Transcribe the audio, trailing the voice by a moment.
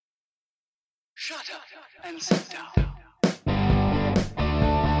Shut up and sit down.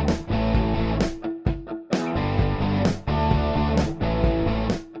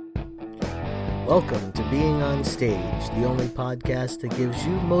 Welcome to Being on Stage, the only podcast that gives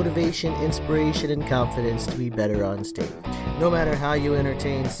you motivation, inspiration, and confidence to be better on stage. No matter how you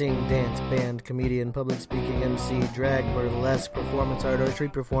entertain, sing, dance, band, comedian, public speaking, MC, drag, burlesque, performance art, or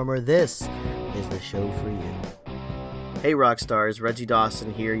street performer, this is the show for you. Hey rock stars, Reggie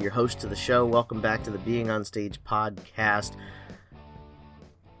Dawson here, your host of the show. Welcome back to the Being on Stage podcast.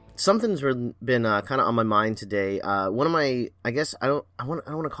 Something's been kind of on my mind today. One of my, I don't want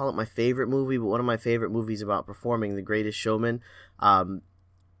to call it my favorite movie, but one of my favorite movies about performing, The Greatest Showman. I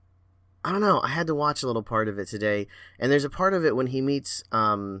don't know. I had to watch a little part of it today, and there's a part of it when he meets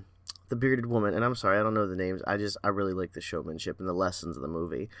the bearded woman, and I'm sorry, I don't know the names. I really like the showmanship and the lessons of the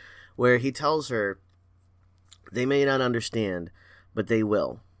movie, where he tells her they may not understand, but they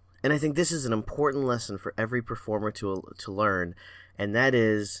will. And I think this is an important lesson for every performer to learn, and that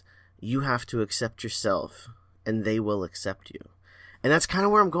is you have to accept yourself, and they will accept you. And that's kind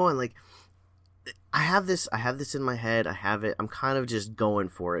of where I'm going. Like, I have this in my head. I have it. I'm kind of just going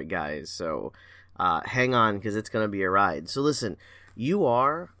for it, guys. So hang on, because it's going to be a ride. So listen, you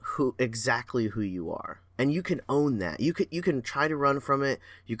are exactly who you are, and you can own that. You can try to run from it.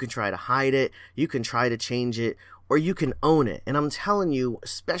 You can try to hide it. You can try to change it, or you can own it. And I'm telling you,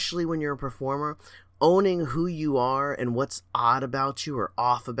 especially when you're a performer, owning who you are and what's odd about you or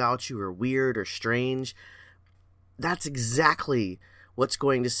off about you or weird or strange, that's exactly what's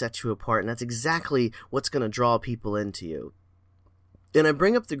going to set you apart, and that's exactly what's going to draw people into you. And I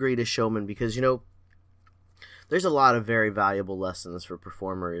bring up The Greatest Showman because, there's a lot of very valuable lessons for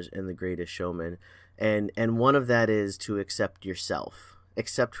performers in The Greatest Showman, and one of that is to accept yourself,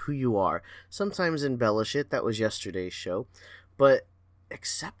 accept who you are. Sometimes embellish it, that was yesterday's show, but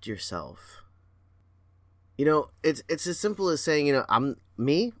accept yourself. It's as simple as saying, I'm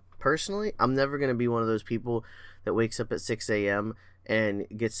never going to be one of those people that wakes up at 6 a.m. and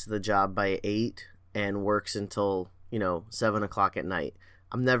gets to the job by 8 and works until, 7 o'clock at night.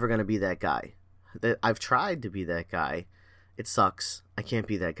 I'm never going to be that guy. I've tried to be that guy. It sucks. I can't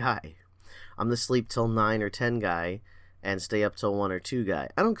be that guy. I'm the sleep till 9 or 10 guy and stay up till 1 or 2 guy.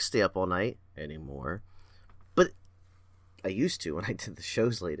 I don't stay up all night anymore. But I used to when I did the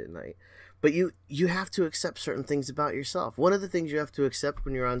shows late at night. But you have to accept certain things about yourself. One of the things you have to accept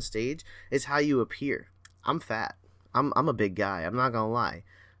when you're on stage is how you appear. I'm fat. I'm a big guy. I'm not gonna lie.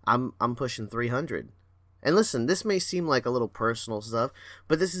 I'm pushing 300. And listen, this may seem like a little personal stuff,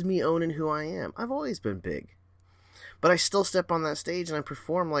 but this is me owning who I am. I've always been big. But I still step on that stage and I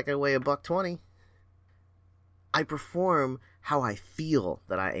perform like I weigh $120. I perform how I feel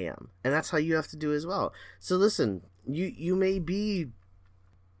that I am. And that's how you have to do as well. So listen, you may be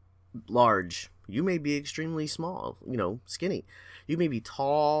large. You may be extremely small, skinny. You may be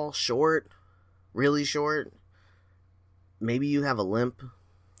tall, short, really short. Maybe you have a limp,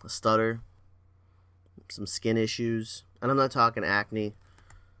 a stutter, some skin issues. And I'm not talking acne,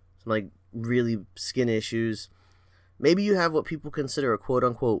 some really skin issues. Maybe you have what people consider a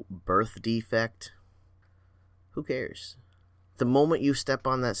quote-unquote birth defect. Who cares? The moment you step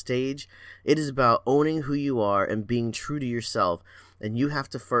on that stage, it is about owning who you are and being true to yourself. And you have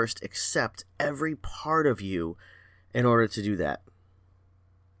to first accept every part of you in order to do that.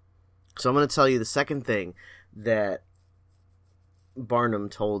 So I'm going to tell you the second thing that Barnum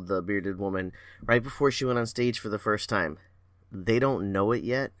told the bearded woman right before she went on stage for the first time. They don't know it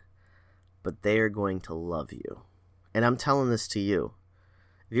yet, but they are going to love you. And I'm telling this to you.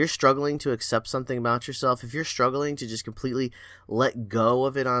 If you're struggling to accept something about yourself, if you're struggling to just completely let go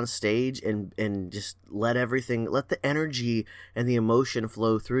of it on stage and just let the energy and the emotion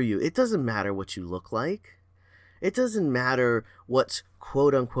flow through you, it doesn't matter what you look like. It doesn't matter what's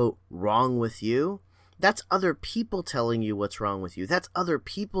quote-unquote wrong with you. That's other people telling you what's wrong with you. That's other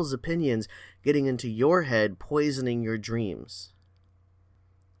people's opinions getting into your head, poisoning your dreams.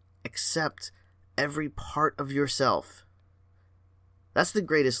 Accept every part of yourself. That's the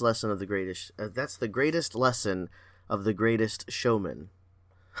greatest lesson of the greatest. That's the greatest lesson of The Greatest Showman.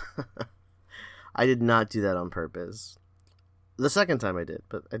 I did not do that on purpose. The second time I did,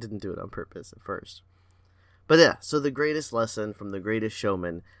 but I didn't do it on purpose at first. But yeah, so the greatest lesson from The Greatest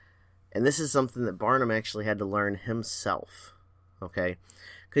Showman, and this is something that Barnum actually had to learn himself, okay?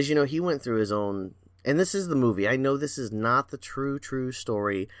 Because, he went through his own, and this is the movie. I know this is not the true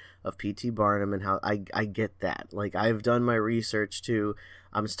story of P.T. Barnum and how I get that. I've done my research too.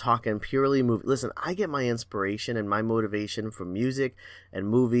 I'm just talking purely movie. Listen, I get my inspiration and my motivation from music and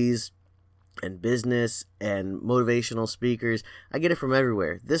movies and business and motivational speakers. I get it from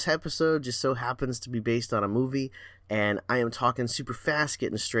everywhere. This episode just so happens to be based on a movie, and I am talking super fast,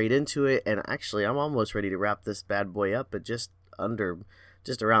 getting straight into it, and actually I'm almost ready to wrap this bad boy up at just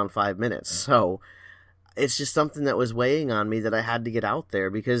around 5 minutes. So it's just something that was weighing on me that I had to get out there,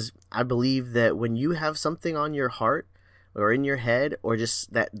 because I believe that when you have something on your heart or in your head, or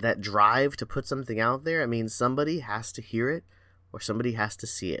just that drive to put something out there, I mean, somebody has to hear it or somebody has to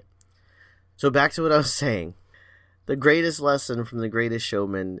see it. So back to what I was saying. The greatest lesson from The Greatest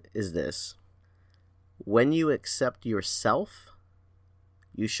Showman is this: when you accept yourself,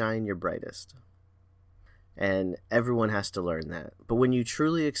 you shine your brightest. And everyone has to learn that. But when you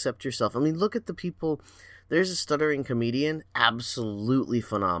truly accept yourself, I mean, look at the people. There's a stuttering comedian, absolutely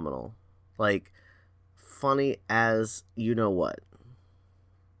phenomenal. Like, funny as you know what.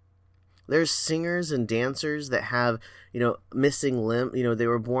 There's singers and dancers that have, missing limb. They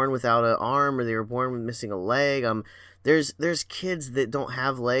were born without an arm, or they were born with missing a leg. There's kids that don't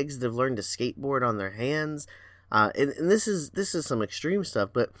have legs that have learned to skateboard on their hands. And this is some extreme stuff.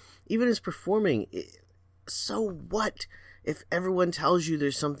 But even as performing, so what if everyone tells you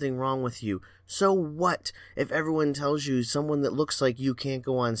there's something wrong with you? So what if everyone tells you someone that looks like you can't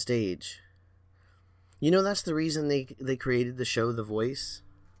go on stage? That's the reason they created the show The Voice.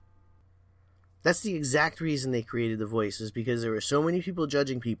 That's the exact reason they created The Voice, is because there were so many people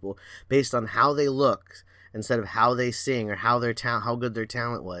judging people based on how they look instead of how they sing or how good their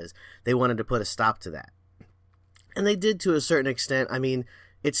talent was. They wanted to put a stop to that. And they did to a certain extent. I mean,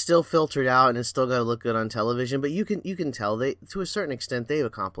 it's still filtered out and it's still got to look good on television, but you can tell to a certain extent they've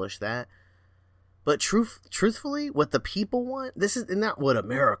accomplished that. But truthfully, what the people want, this is not what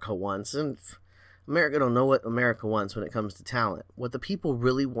America wants. And America don't know what America wants when it comes to talent. What the people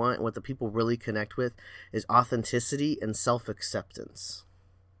really want, what the people really connect with, is authenticity and self-acceptance.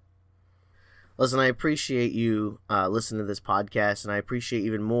 Listen, I appreciate you listening to this podcast, and I appreciate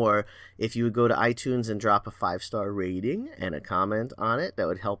even more if you would go to iTunes and drop a 5-star rating and a comment on it. That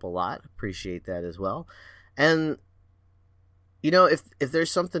would help a lot. Appreciate that as well. And if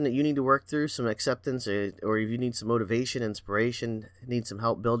there's something that you need to work through, some acceptance, or if you need some motivation, inspiration, need some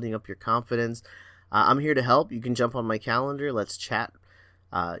help building up your confidence, I'm here to help. You can jump on my calendar. Let's chat.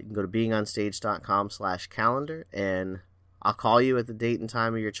 You can go to beingonstage.com/calendar, and I'll call you at the date and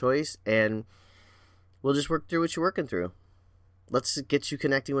time of your choice, and we'll just work through what you're working through. Let's get you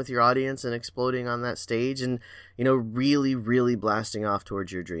connecting with your audience and exploding on that stage, and, really, really blasting off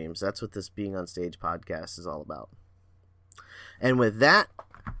towards your dreams. That's what this Being on Stage podcast is all about. And with that,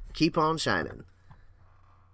 keep on shining.